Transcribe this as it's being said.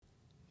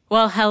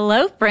Well,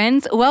 hello,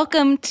 friends.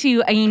 Welcome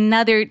to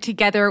another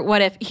Together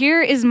What If.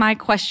 Here is my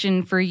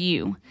question for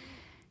you.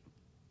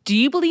 Do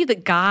you believe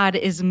that God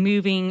is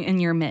moving in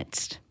your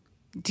midst?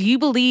 Do you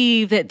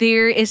believe that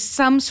there is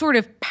some sort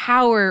of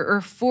power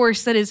or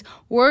force that is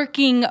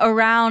working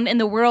around in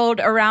the world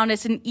around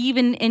us and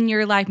even in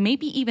your life,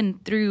 maybe even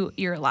through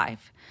your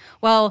life?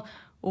 Well,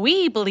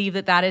 we believe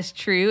that that is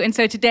true. And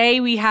so today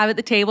we have at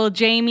the table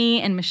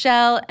Jamie and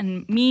Michelle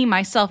and me,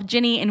 myself,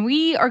 Jenny, and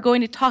we are going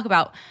to talk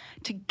about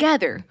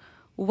together,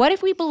 what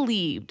if we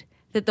believed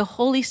that the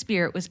Holy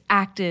Spirit was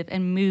active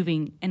and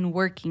moving and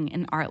working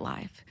in our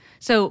life?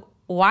 So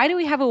why do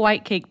we have a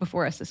white cake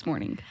before us this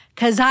morning?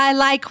 Because I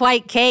like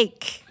white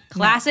cake.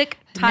 Classic,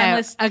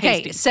 timeless,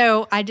 Okay, tasty.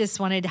 so I just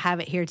wanted to have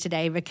it here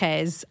today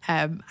because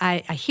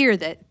I hear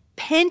that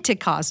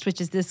Pentecost, which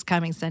is this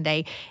coming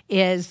Sunday,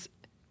 is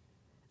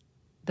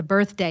the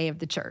birthday of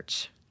the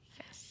church.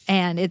 Yes.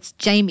 And it's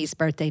Jamie's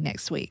birthday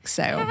next week.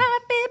 So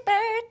Happy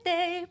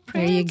birthday,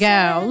 princess. there you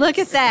go. Look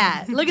at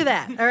that. Look at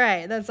that. All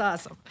right, that's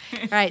awesome.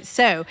 All right,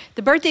 so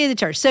the birthday of the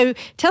church. So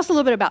tell us a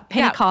little bit about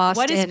Pentecost.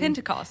 What is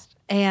Pentecost?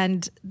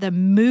 And the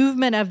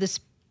movement of the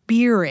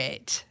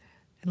Spirit.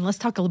 And let's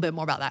talk a little bit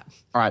more about that.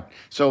 All right.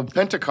 So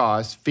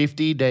Pentecost,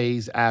 50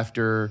 days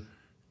after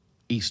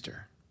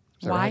Easter.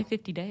 Is that Why right?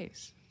 50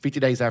 days? 50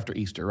 days after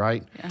Easter,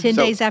 right? Yeah. 10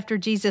 So- days after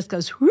Jesus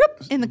goes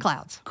whoop in the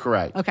clouds.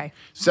 Correct. Okay.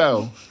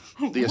 So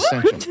the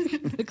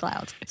ascension. The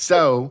clouds.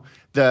 So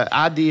the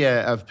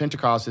idea of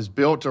Pentecost is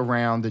built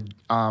around the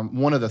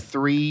one of the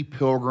three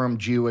pilgrim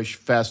Jewish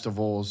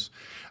festivals.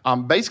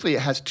 Basically, it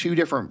has two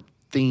different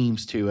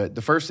themes to it.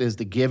 The first is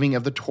the giving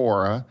of the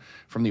Torah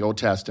from the Old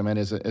Testament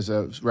is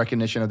a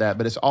recognition of that,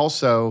 but it's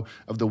also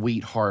of the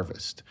wheat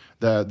harvest,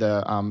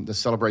 the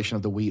celebration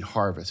of the wheat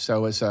harvest.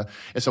 So it's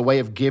a way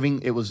of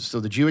giving. So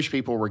the Jewish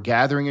people were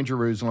gathering in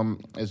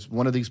Jerusalem as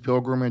one of these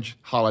pilgrimage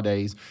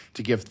holidays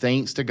to give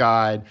thanks to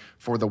God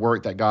for the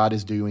work that God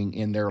is doing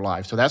in their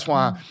life. So that's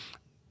why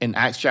in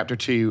Acts chapter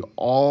 2,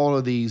 all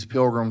of these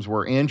pilgrims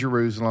were in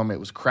Jerusalem. It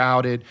was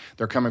crowded.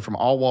 They're coming from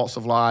all walks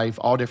of life,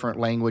 all different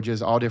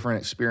languages, all different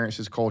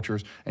experiences,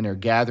 cultures, and they're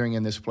gathering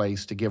in this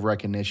place to give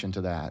recognition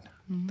to that.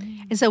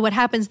 And so what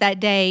happens that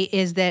day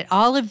is that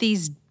all of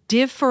these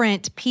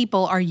different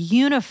people are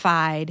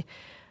unified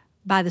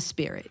by the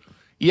Spirit.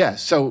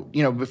 Yes. So,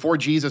 before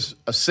Jesus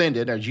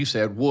ascended, as you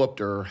said, whooped,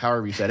 or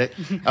however you said it,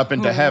 up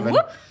into heaven,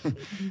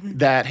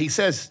 that he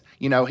says,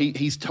 he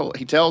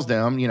tells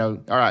them,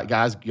 all right,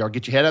 guys, y'all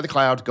get your head out of the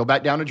clouds, go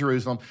back down to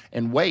Jerusalem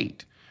and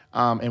wait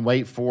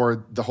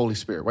for the Holy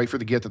Spirit, wait for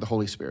the gift of the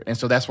Holy Spirit. And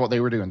so that's what they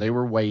were doing. They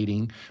were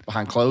waiting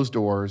behind closed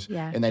doors,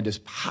 and then this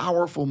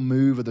powerful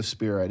move of the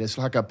Spirit. It's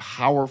like a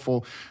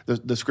powerful,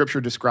 the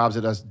Scripture describes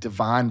it as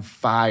divine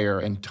fire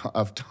and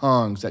of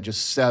tongues that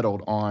just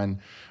settled on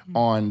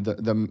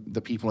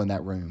the people in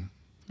that room.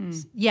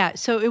 Yeah,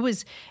 so it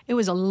was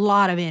a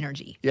lot of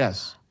energy.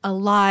 Yes. A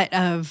lot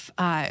of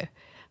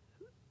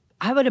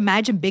I would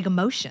imagine big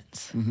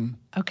emotions. Mm-hmm.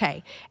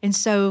 Okay. And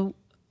so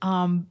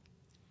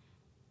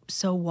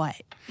so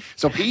what?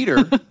 So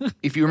Peter,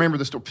 if you remember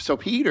the story, so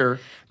Peter,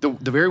 the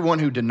very one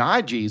who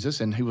denied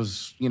Jesus and who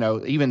was,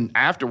 even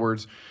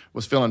afterwards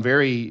was feeling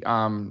very,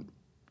 I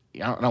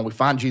don't know, we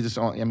find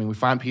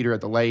Peter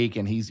at the lake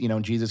and he's,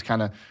 Jesus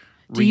kind of,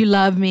 do you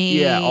love me?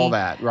 Yeah, all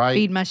that, right?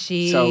 Feed my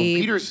sheep. So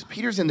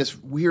Peter's in this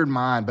weird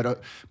mind,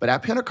 but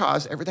at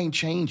Pentecost, everything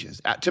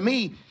changes. To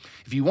me,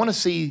 if you want to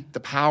see the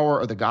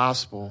power of the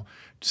gospel,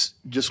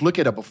 just look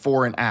at a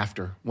before and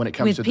after when it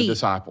comes to the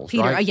disciples,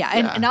 Peter, right?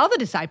 And all the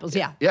disciples,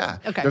 yeah. Yeah.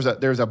 Okay.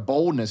 There's a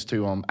boldness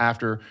to them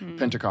after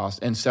Pentecost.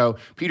 And so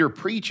Peter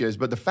preaches,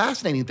 but the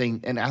fascinating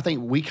thing, and I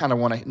think we kind of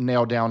want to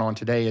nail down on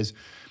today, is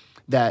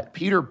that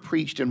Peter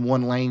preached in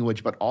one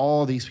language, but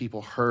all these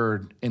people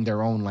heard in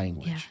their own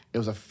language. Yeah. It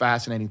was a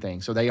fascinating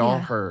thing. So they all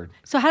heard.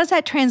 So how does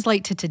that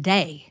translate to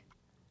today?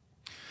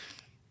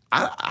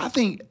 I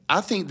think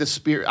the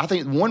Spirit. I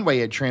think one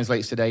way it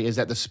translates today is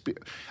that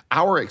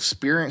our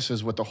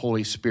experiences with the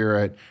Holy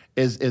Spirit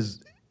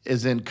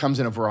comes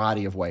in a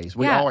variety of ways.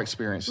 We all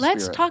experience the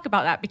Let's Spirit. talk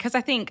about that because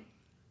I think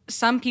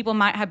some people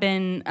might have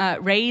been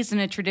raised in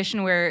a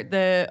tradition where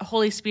the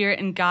Holy Spirit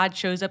and God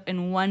shows up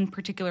in one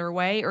particular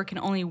way or can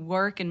only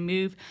work and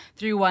move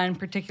through one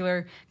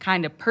particular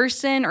kind of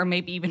person or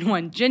maybe even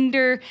one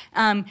gender.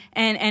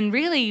 And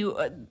really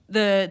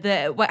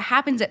the what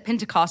happens at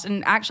Pentecost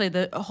and actually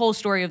the whole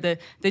story of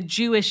the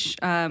Jewish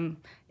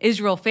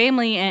Israel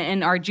family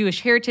and our Jewish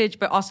heritage,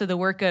 but also the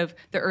work of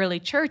the early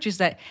church is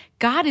that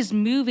God is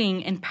moving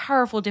in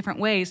powerful different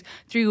ways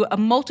through a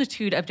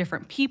multitude of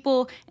different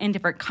people in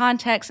different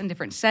contexts and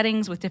different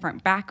settings with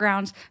different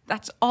backgrounds.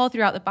 That's all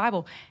throughout the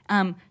Bible.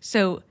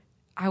 So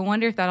I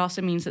wonder if that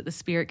also means that the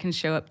Spirit can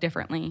show up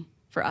differently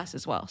for us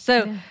as well.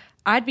 So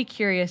I'd be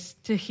curious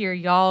to hear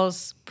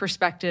y'all's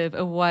perspective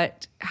of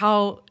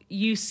how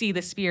you see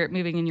the Spirit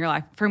moving in your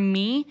life. For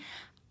me,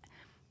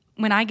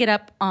 when I get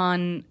up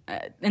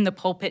in the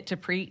pulpit to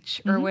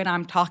preach, or when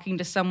I'm talking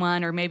to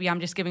someone, or maybe I'm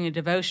just giving a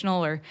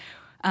devotional, or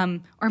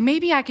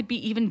maybe I could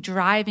be even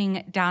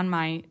driving down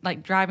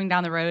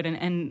the road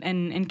and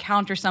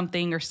encounter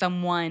something or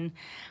someone.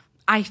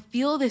 I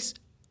feel this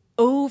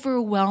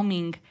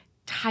overwhelming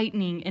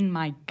tightening in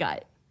my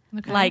gut.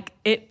 Okay. Like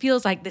it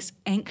feels like this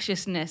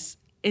anxiousness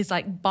is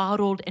like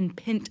bottled and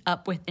pent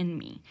up within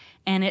me,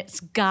 and it's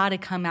got to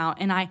come out.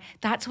 And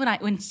that's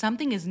when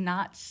something is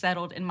not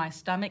settled in my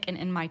stomach and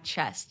in my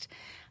chest,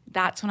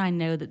 that's when I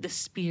know that the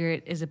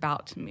Spirit is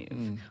about to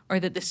move,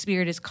 or that the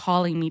Spirit is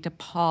calling me to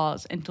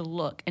pause and to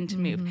look and to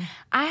move.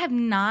 I have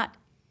not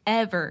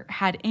ever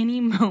had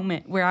any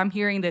moment where I'm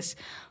hearing this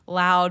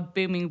loud,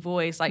 booming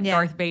voice like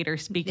Darth Vader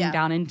speaking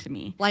down into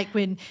me. Like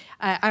when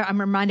I'm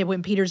reminded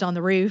when Peter's on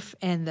the roof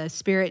and the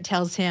Spirit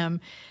tells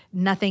him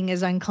nothing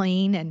is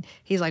unclean, and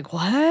he's like,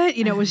 what?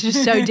 You know, it was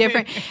just so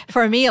different.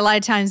 For me, a lot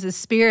of times the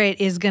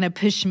Spirit is going to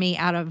push me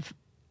out of,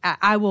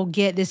 I will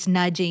get this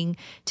nudging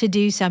to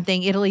do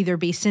something. It'll either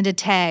be send a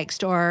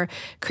text or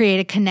create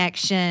a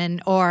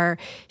connection or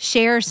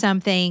share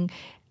something.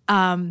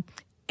 And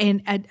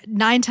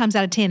 9 times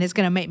out of 10 is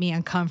going to make me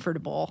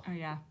uncomfortable. Oh,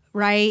 yeah.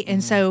 Right.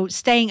 And so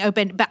staying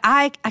open, but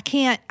I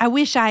can't, I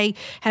wish I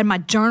had my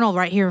journal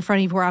right here in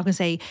front of me where I can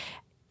say,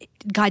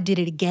 God did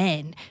it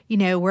again, you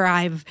know, where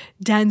I've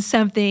done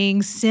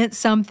something, sent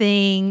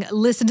something,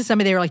 listened to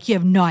somebody, they were like, you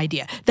have no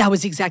idea. That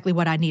was exactly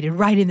what I needed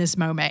right in this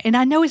moment. And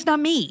I know it's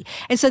not me.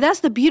 And so that's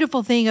the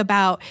beautiful thing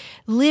about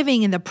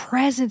living in the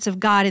presence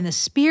of God in the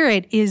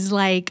Spirit is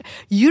like,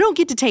 you don't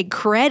get to take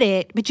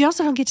credit, but you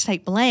also don't get to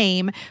take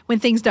blame when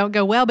things don't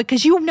go well,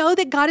 because you know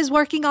that God is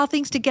working all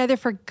things together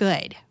for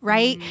good,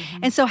 right?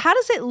 Mm-hmm. And so how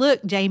does it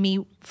look,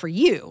 Jamie, for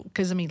you?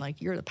 Because I mean,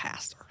 like, you're the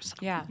pastor. So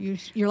yeah.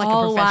 You're like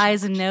all a professional.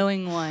 wise and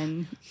knowing one.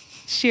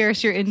 Share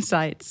us your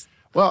insights.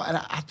 Well, and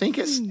I think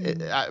it's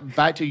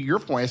back to your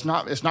point. It's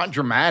not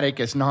dramatic.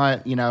 It's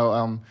not, you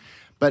know,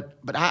 but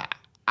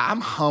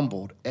I'm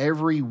humbled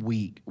every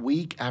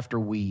week after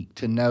week,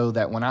 to know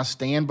that when I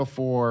stand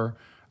before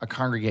a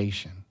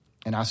congregation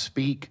and I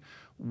speak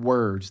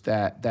words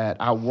that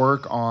I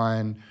work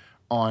on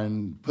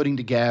putting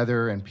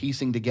together and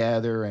piecing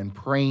together and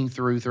praying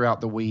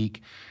throughout the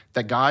week,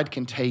 that God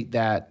can take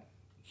that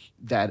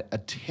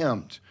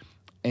attempt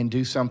and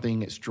do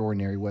something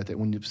extraordinary with it.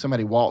 When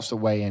somebody walks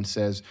away and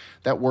says,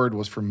 that word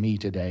was for me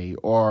today,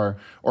 or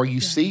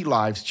you see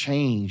lives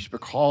changed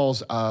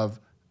because of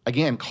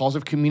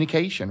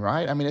communication,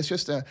 right? I mean,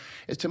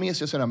 to me, it's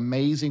just an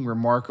amazing,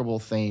 remarkable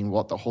thing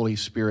what the Holy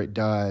Spirit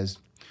does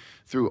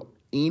through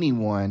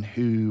anyone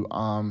who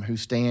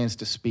stands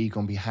to speak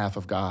on behalf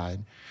of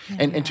God.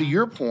 Yeah. And to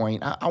your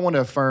point, I want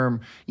to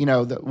affirm, you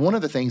know, that one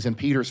of the things in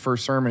Peter's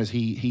first sermon is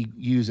he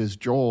uses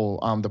Joel,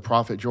 the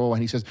prophet Joel,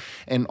 and he says,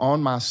 and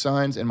on my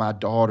sons and my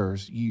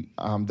daughters,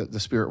 the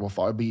Spirit will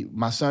fall.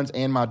 My sons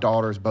and my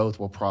daughters both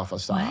will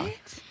prophesy. What?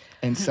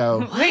 And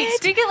so, wait,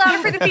 speak it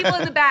louder for the people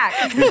in the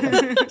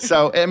back.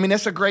 So, I mean,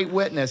 that's a great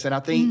witness, and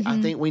I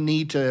think we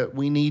need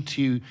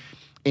to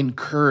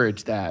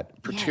encourage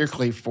that,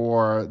 particularly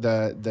for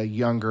the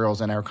young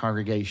girls in our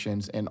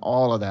congregations and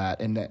all of that,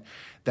 and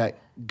that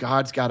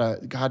God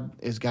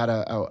has got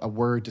a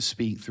word to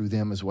speak through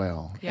them as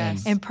well.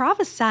 Yes. And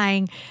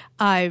prophesying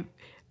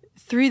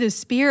through the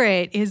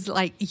Spirit is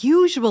like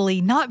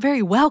usually not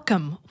very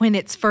welcome when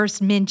it's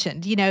first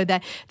mentioned. You know,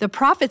 that the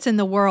prophets in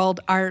the world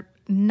are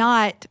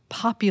not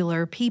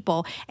popular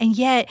people, and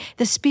yet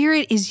the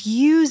Spirit is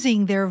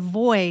using their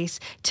voice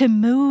to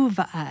move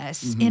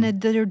us in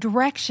the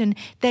direction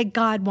that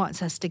God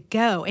wants us to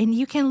go. And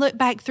you can look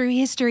back through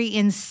history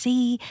and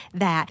see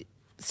that.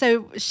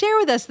 So share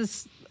with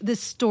us this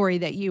story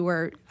that you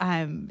were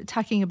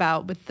talking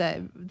about with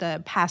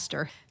the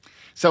pastor.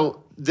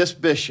 So this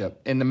bishop,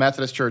 in the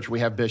Methodist Church, we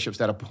have bishops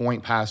that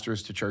appoint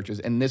pastors to churches,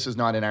 and this is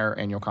not in our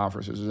annual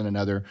conference. This is in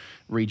another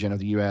region of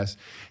the U.S.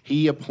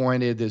 He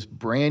appointed this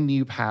brand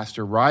new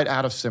pastor right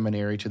out of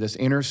seminary to this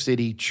inner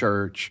city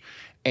church,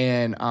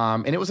 and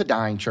it was a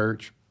dying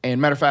church. And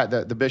matter of fact,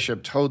 the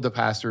bishop told the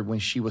pastor when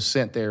she was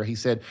sent there, he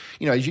said,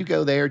 you know, as you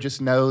go there,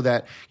 just know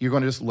that you're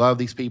going to just love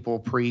these people,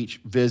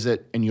 preach,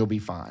 visit, and you'll be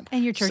fine.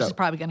 And your church is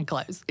probably going to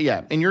close.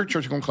 Yeah, and your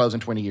church is going to close in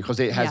 20 years because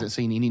it hasn't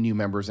seen any new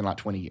members in like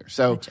 20 years.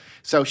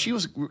 So she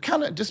was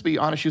kind of, just to be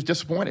honest, she was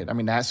disappointed. I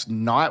mean, that's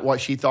not what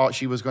she thought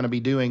she was going to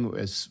be doing,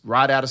 was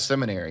right out of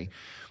seminary.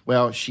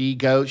 Well, she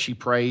goes, she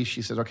prays,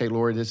 she says, okay,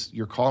 Lord,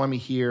 you're calling me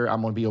here.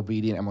 I'm going to be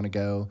obedient. I'm going to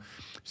go.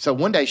 So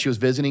one day she was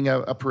visiting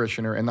a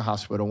parishioner in the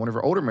hospital, one of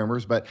her older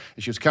members, but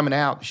as she was coming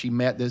out, she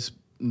met this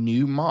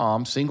new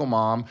mom, single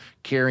mom,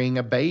 carrying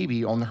a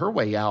baby on her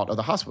way out of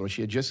the hospital.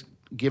 She had just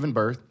given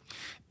birth.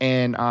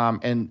 And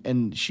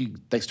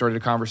they started a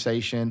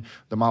conversation.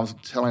 The mom was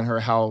telling her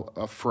how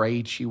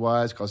afraid she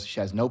was because she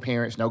has no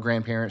parents, no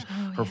grandparents.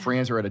 Her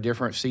friends are at a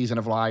different season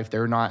of life.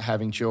 They're not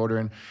having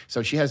children.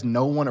 So she has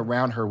no one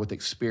around her with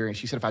experience.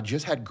 She said, if I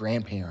just had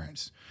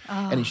grandparents.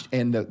 And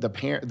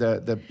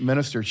the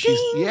minister,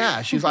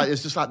 she's like,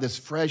 it's just like this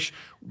fresh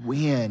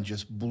wind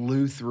just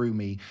blew through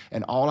me,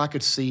 and all I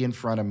could see in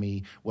front of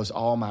me was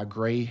all my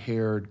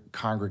gray-haired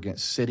congregants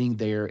sitting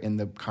there in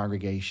the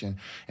congregation.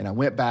 And I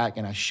went back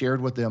and I shared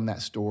with them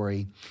that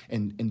story,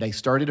 and they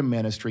started a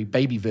ministry.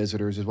 Baby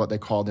visitors is what they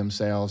call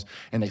themselves,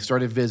 and they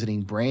started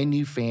visiting brand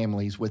new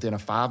families within a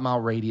 5-mile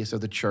radius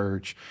of the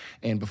church.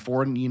 And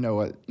before you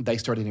know it, they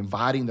started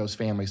inviting those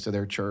families to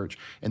their church,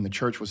 and the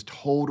church was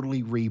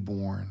totally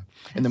reborn.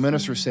 And the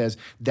minister says,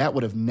 that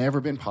would have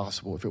never been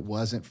possible if it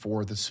wasn't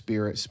for the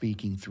Spirit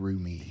speaking through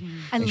me.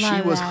 And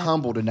she was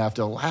humbled enough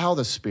to allow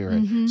the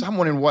Spirit. So I'm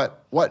wondering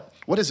what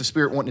is the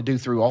Spirit wanting to do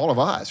through all of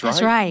us, right?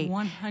 That's right.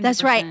 100%.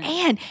 That's right.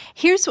 And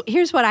here's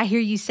what I hear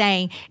you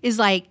saying is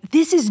like,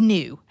 this is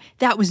new.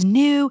 That was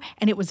new,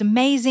 and it was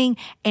amazing,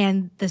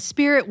 and the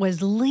Spirit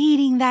was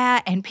leading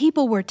that, and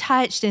people were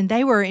touched, and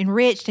they were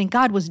enriched, and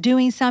God was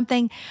doing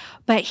something.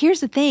 But here's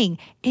the thing,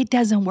 it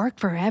doesn't work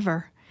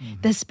forever.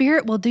 The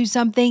Spirit will do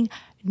something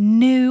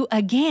new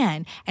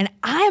again. And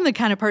I am the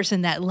kind of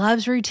person that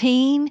loves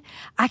routine.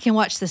 I can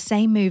watch the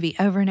same movie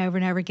over and over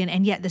and over again,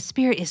 and yet the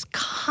Spirit is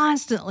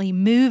constantly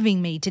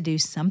moving me to do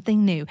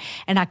something new.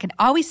 And I can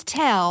always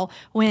tell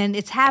when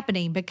it's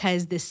happening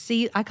because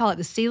I call it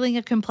the ceiling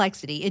of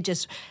complexity. It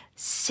just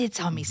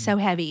sits on me so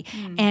heavy.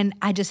 And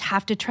I just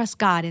have to trust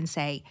God and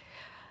say,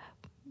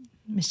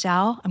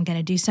 Michelle, I'm going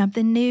to do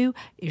something new.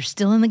 You're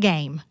still in the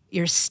game.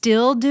 You're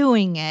still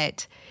doing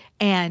it.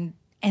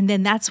 And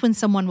then that's when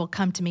someone will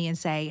come to me and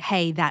say,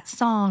 hey, that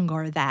song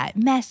or that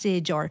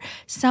message or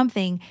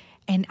something.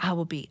 And I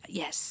will be,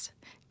 yes,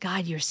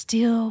 God, you're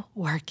still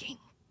working.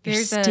 You're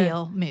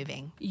still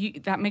moving.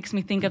 That makes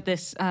me think of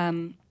this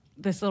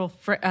this little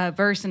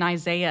verse in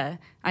Isaiah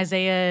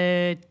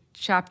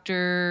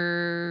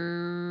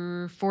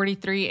chapter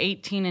 43,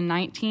 18 and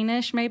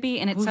 19-ish maybe.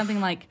 And it's something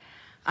like,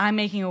 I'm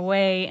making a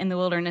way in the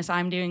wilderness.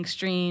 I'm doing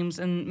streams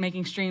and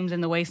making streams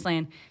in the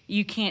wasteland.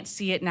 You can't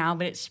see it now,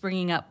 but it's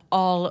springing up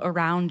all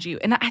around you.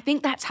 And I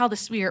think that's how the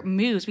Spirit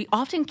moves. We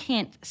often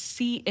can't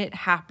see it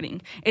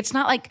happening. It's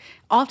not like,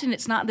 often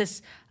it's not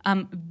this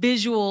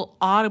visual,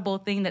 audible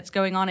thing that's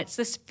going on. It's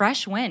this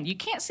fresh wind. You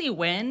can't see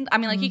wind. I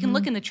mean, like you can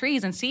look in the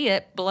trees and see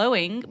it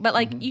blowing, but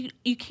like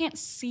you can't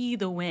see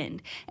the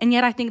wind. And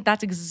yet I think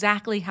that's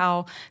exactly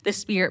how the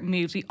Spirit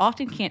moves. We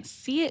often can't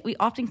see it. We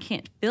often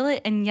can't feel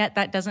it. And yet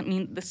that doesn't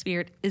mean the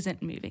Spirit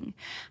isn't moving.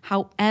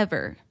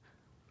 However,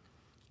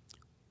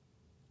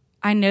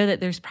 I know that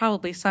there's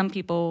probably some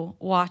people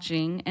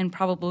watching, and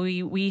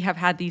probably we have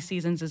had these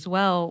seasons as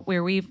well,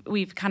 where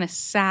we've kind of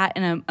sat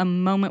in a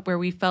moment where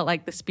we felt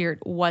like the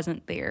Spirit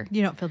wasn't there.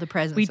 You don't feel the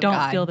presence We of don't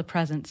God. feel the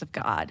presence of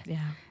God. Yeah.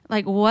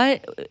 Like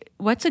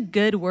what's a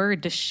good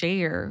word to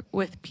share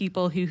with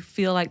people who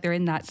feel like they're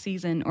in that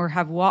season or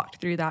have walked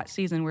through that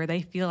season where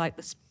they feel like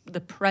the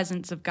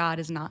presence of God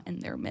is not in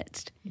their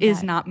midst,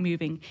 is not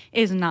moving,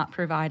 is not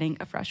providing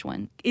a fresh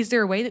one? Is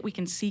there a way that we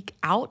can seek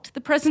out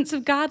the presence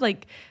of God?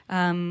 Like,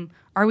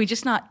 are we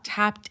just not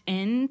tapped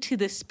into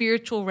the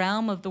spiritual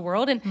realm of the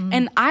world?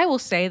 And I will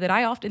say that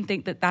I often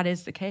think that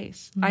is the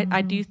case.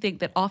 I do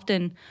think that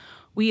often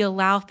we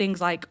allow things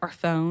like our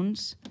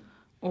phones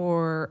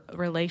or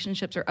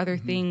relationships or other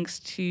things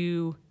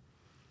to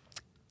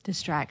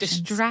distract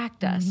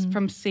us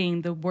from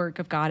seeing the work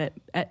of God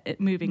at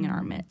moving in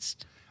our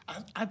midst.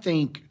 I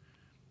think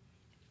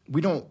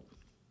because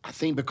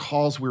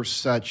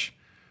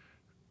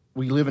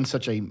we live in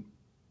such a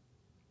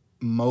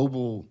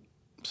mobile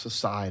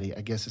society,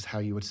 I guess is how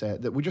you would say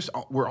it, that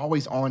we're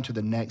always on to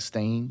the next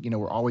thing.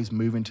 We're always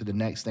moving to the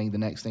next thing,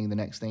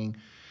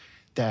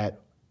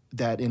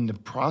 that in the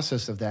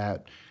process of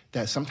that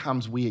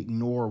sometimes we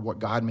ignore what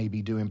God may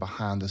be doing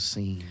behind the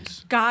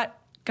scenes.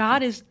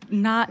 God is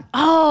not,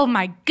 oh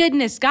my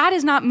goodness, God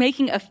is not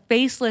making a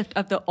facelift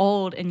of the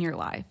old in your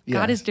life. Yes.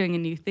 God is doing a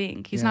new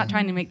thing. He's not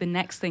trying to make the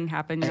next thing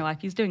happen in your life.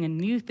 He's doing a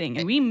new thing.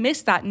 And we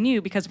miss that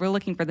new because we're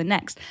looking for the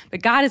next.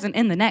 But God isn't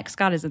in the next,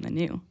 God is in the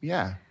new.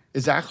 Yeah,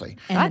 exactly.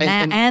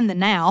 And the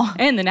now.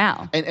 And the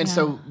now. And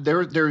so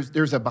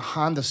there's a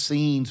behind the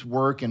scenes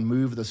work and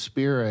move of the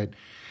Spirit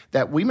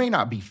that we may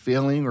not be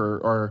feeling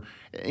or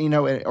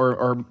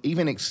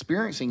even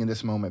experiencing in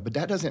this moment, but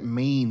that doesn't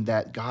mean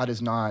that God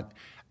is not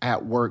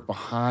at work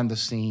behind the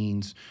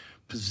scenes,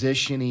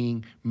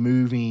 positioning,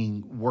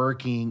 moving,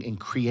 working in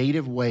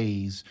creative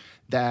ways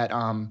that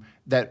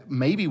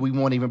maybe we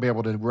won't even be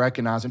able to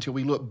recognize until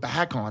we look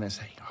back on it and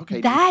say, okay,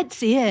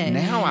 that's it.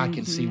 Now I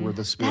can see where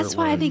the Spirit That's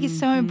why I works. think it's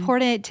so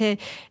important to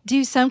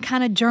do some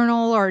kind of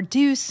journal or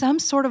do some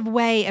sort of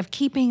way of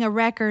keeping a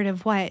record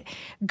of what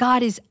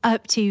God is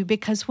up to,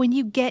 because when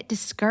you get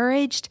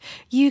discouraged,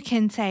 you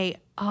can say,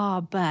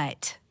 oh,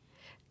 but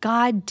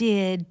God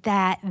did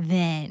that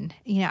then.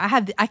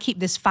 I keep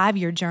this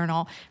 5-year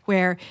journal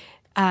where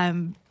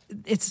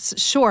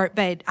it's short,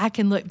 but I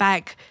can look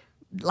back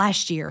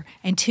last year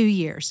and 2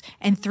 years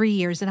and 3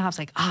 years, and I was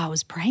like, I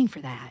was praying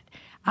for that.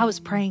 I was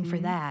praying for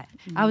that.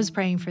 I was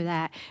praying for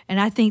that. And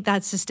I think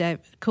that's just a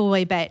cool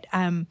way, but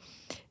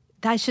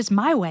that's just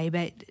my way.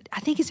 But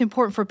I think it's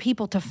important for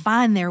people to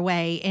find their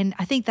way. And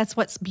I think that's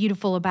what's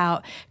beautiful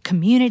about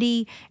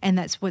community, and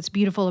that's what's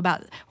beautiful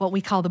about what we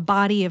call the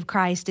body of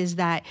Christ, is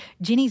that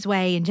Jenny's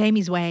way and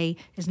Jamie's way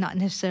is not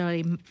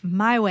necessarily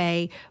my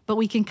way, but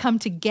we can come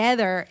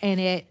together and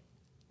it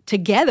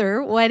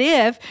together, what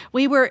if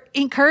we were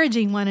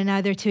encouraging one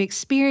another to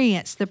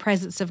experience the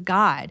presence of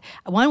God?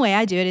 One way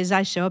I do it is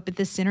I show up at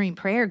the Centering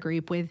Prayer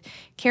group with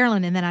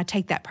Carolyn, and then I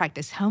take that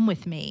practice home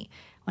with me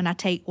when I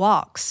take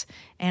walks,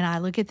 and I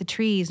look at the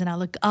trees and I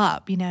look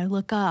up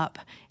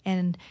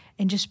and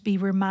just be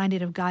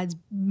reminded of God's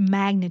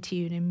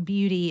magnitude and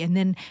beauty, and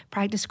then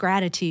practice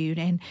gratitude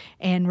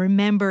and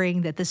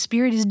remembering that the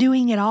Spirit is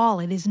doing it all.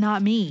 It is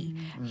not me.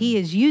 Mm-hmm. He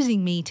is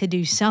using me to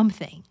do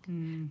something,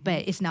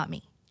 but it's not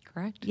me.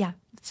 Correct. Yeah.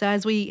 So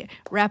as we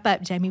wrap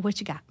up, Jamie, what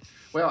you got?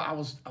 Well, I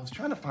was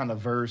trying to find a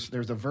verse.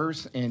 There's a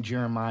verse in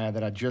Jeremiah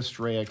that I just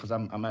read because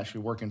I'm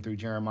actually working through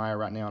Jeremiah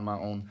right now in my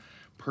own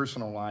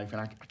personal life,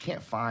 and I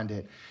can't find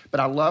it.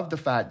 But I love the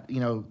fact,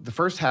 the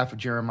first half of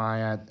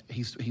Jeremiah,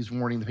 he's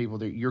warning the people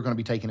that you're going to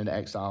be taken into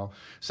exile.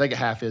 Second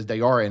half is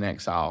they are in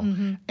exile.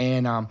 Mm-hmm.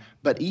 And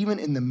but even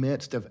in the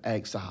midst of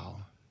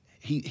exile,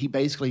 he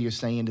basically is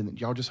saying to them,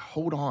 y'all just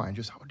hold on,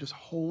 just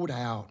hold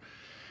out,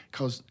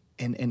 because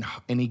and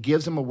he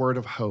gives them a word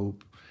of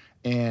hope.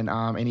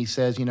 And he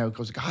says,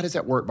 because God is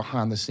at work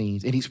behind the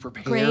scenes, and He's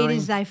preparing. Great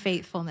is thy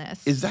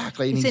faithfulness.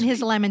 Exactly. And it's in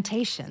His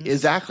Lamentations.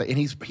 Exactly. And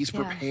He's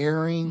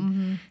preparing.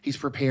 Mm-hmm. He's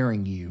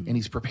preparing you, and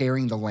He's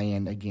preparing the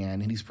land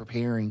again, and He's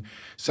preparing.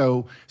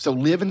 So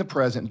live in the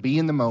present, be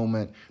in the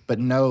moment, but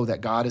know that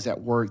God is at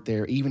work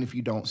there, even if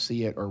you don't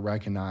see it or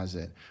recognize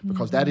it,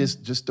 because that is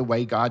just the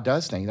way God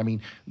does things. I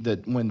mean,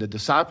 when the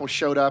disciples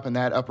showed up in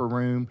that upper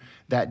room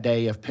that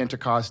day of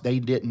Pentecost, they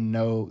didn't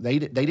know. They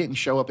didn't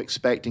show up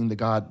expecting the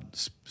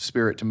God's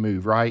Spirit to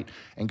move, right?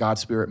 And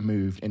God's Spirit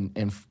moved,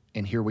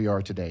 and here we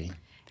are today.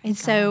 And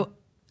so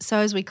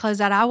as we close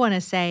out, I want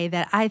to say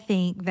that I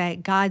think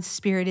that God's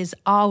Spirit is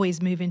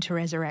always moving to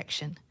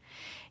resurrection.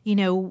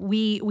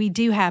 We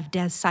do have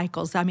death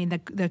cycles. I mean,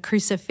 the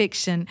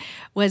crucifixion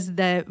was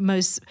the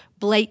most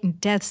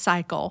blatant death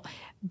cycle,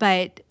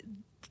 but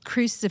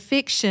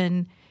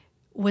crucifixion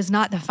was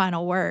not the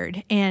final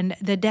word. And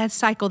the death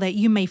cycle that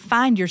you may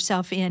find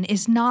yourself in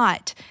is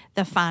not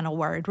the final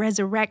word.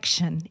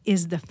 Resurrection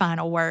is the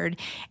final word.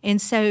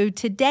 And so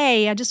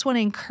today, I just want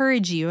to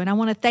encourage you, and I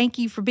want to thank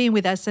you for being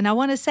with us. And I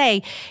want to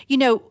say,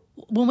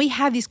 when we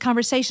have these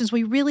conversations,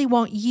 we really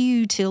want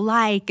you to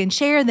like and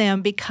share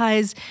them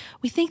because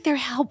we think they're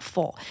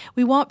helpful.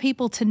 We want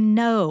people to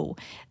know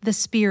the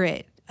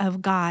Spirit of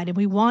God, and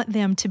we want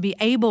them to be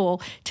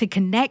able to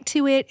connect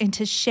to it and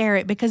to share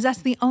it, because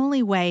that's the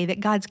only way that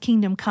God's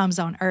kingdom comes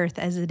on earth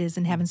as it is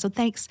in heaven. So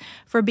thanks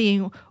for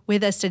being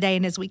with us today.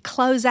 And as we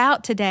close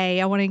out today,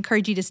 I want to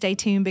encourage you to stay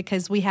tuned,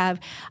 because we have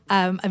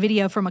a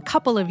video from a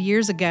couple of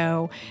years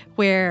ago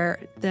where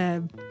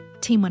the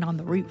team went on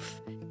the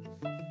roof.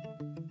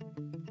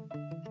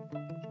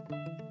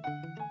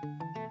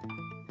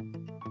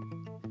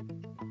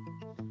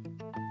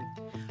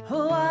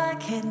 Oh, I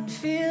can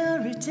feel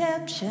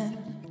redemption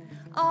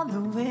on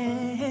the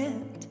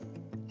wind.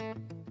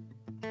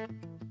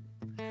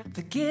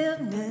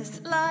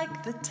 Forgiveness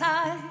like the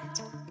tide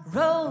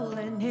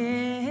rolling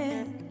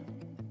in,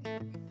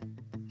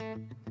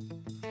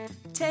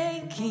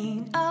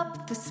 taking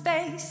up the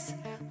space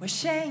where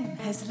shame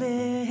has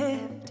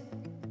lived,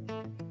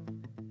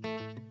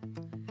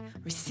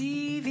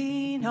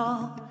 receiving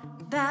all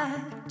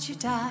that you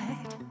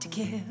died to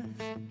give.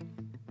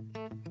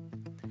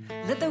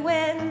 Let the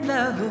wind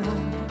blow,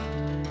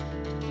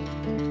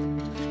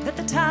 let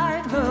the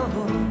tide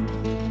roll,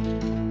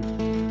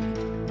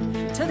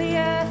 till the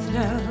earth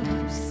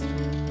knows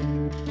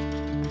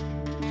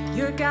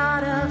you're a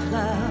God of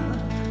love.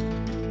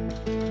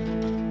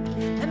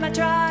 And my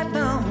dry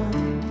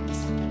bones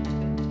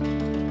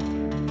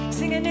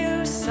sing a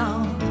new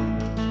song,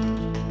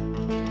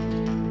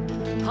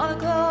 all the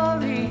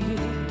glory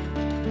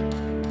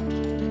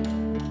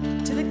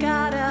to the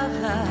God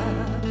of love.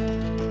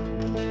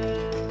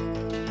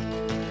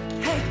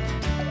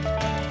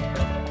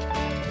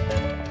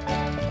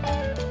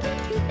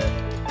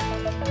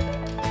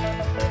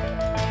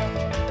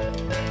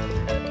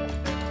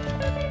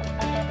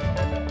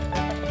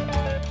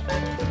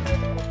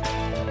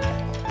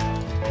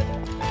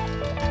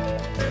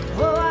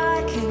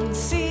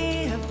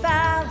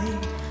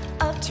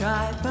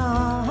 Dry bones.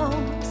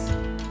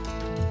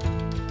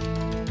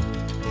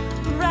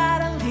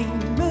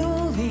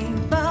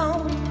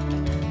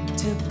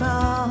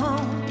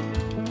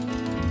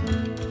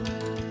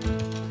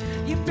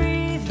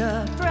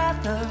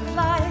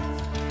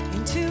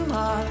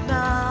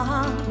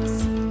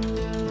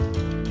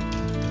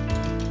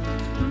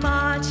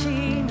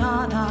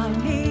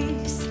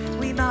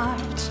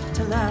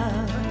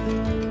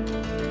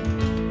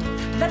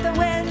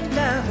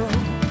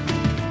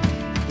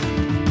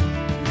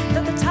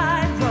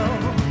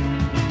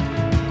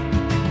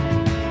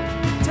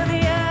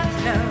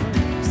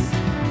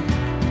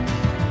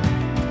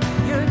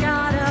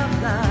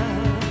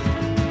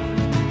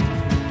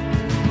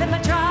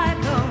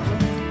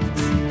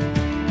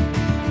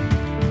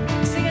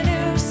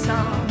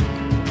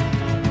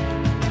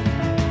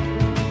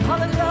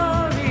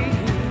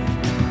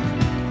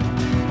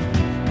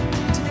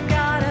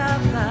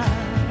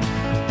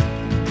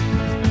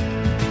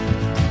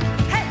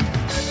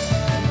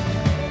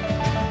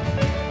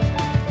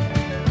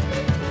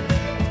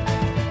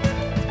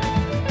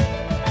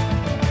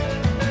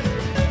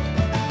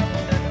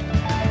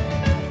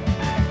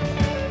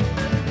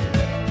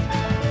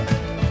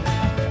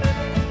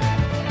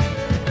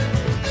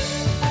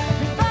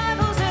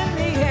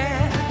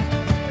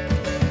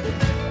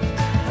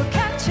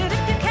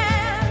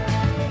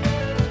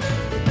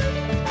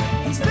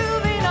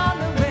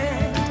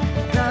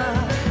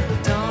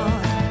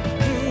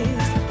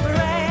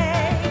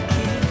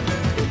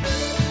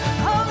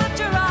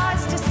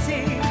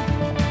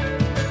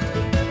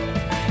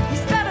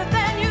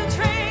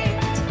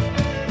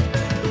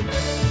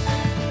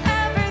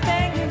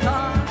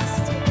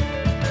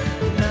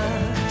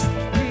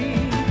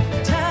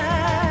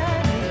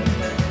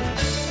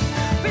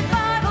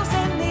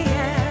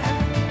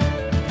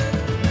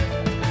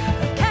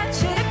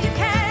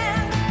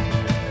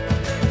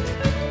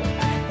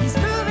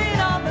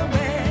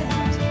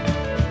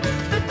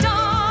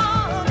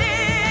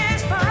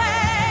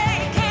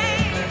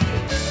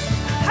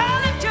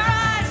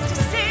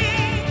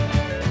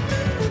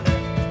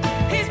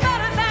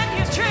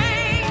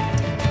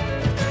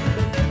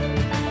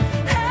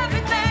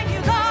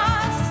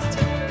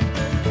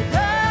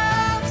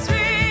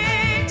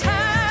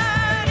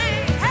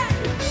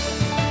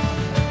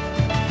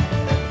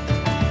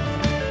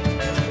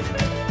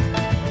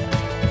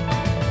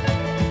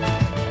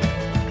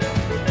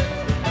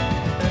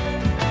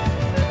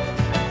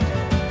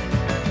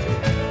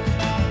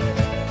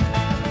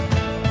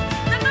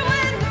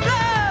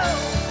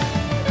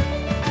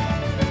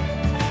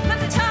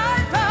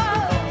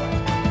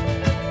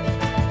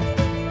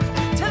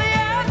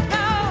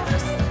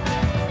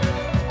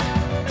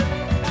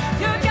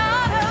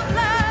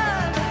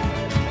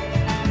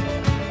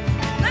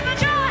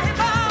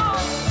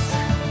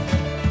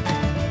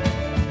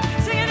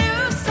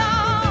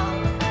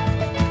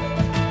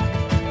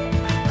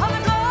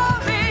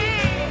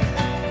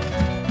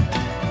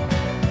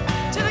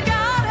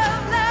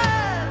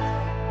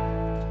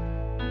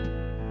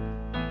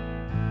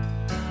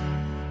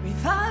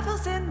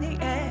 Revival's in the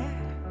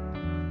air.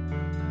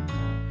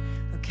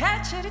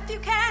 Catch it if you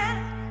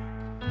can.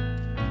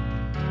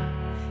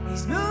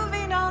 He's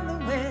moving on the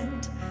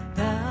wind.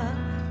 The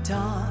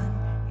dawn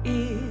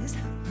is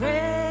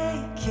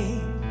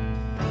breaking.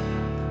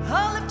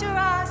 Oh, lift your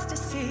eyes to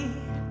see.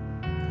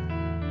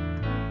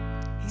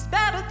 He's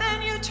better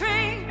than you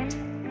dreamed.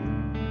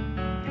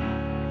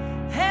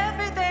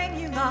 Everything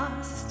you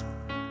lost,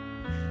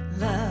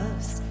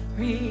 love's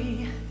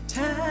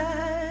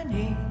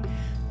returning.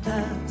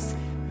 Love's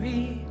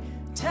returning.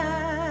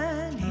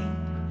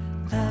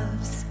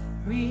 Love's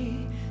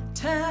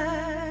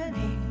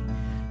returning.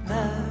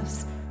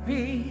 Love's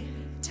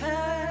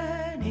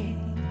returning.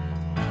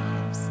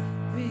 Love's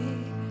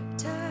returning.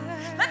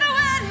 Let the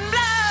wind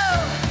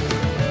blow.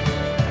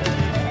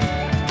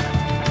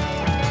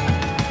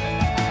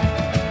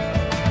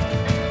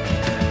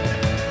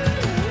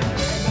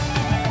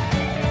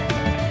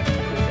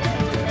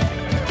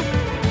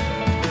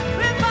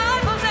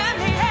 Revival's in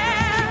the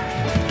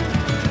air.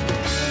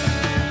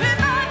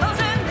 Revival's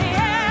in the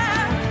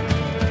air.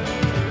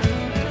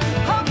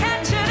 Oh,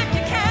 catch it if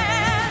you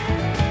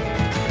can.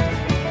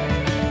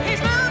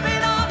 He's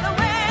moving on the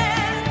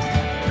wind.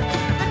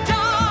 The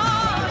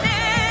dawn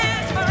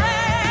is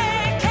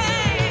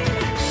breaking.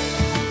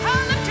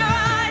 Oh, lift your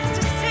eyes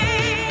to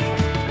see.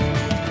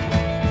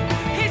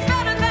 He's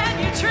better than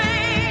you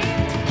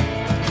dreamed.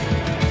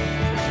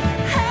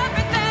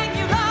 Everything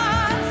you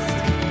lost,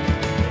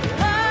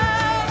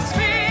 love's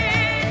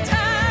returning.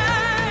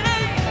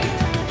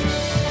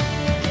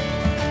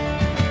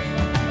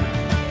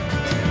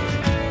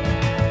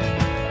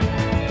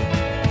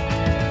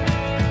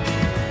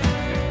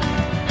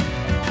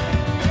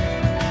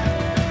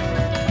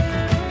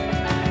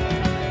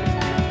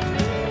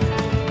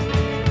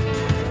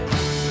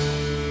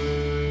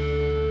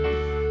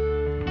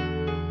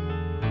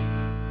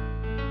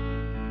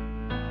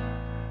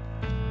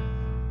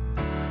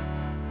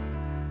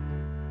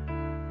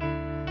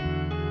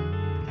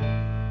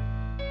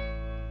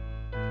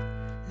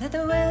 Let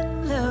the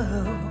wind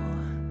blow.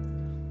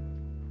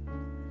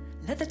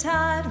 Let the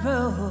tide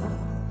roll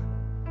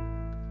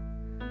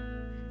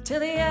till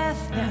the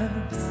earth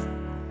knows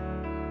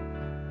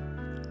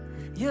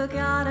you're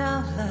God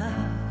of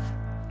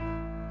love.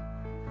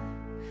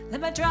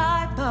 Let my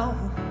dry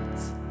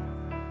bones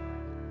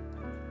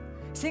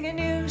sing a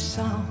new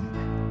song.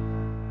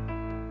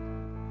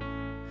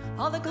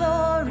 All the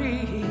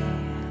glory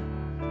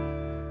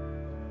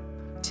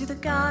to the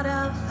God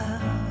of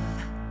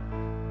love.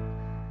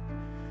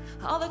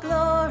 All the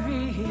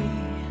glory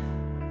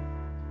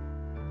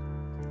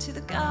to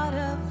the God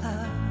of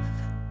love.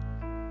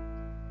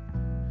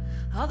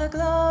 All the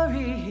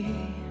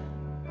glory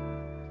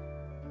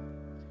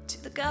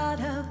to the God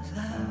of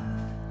love.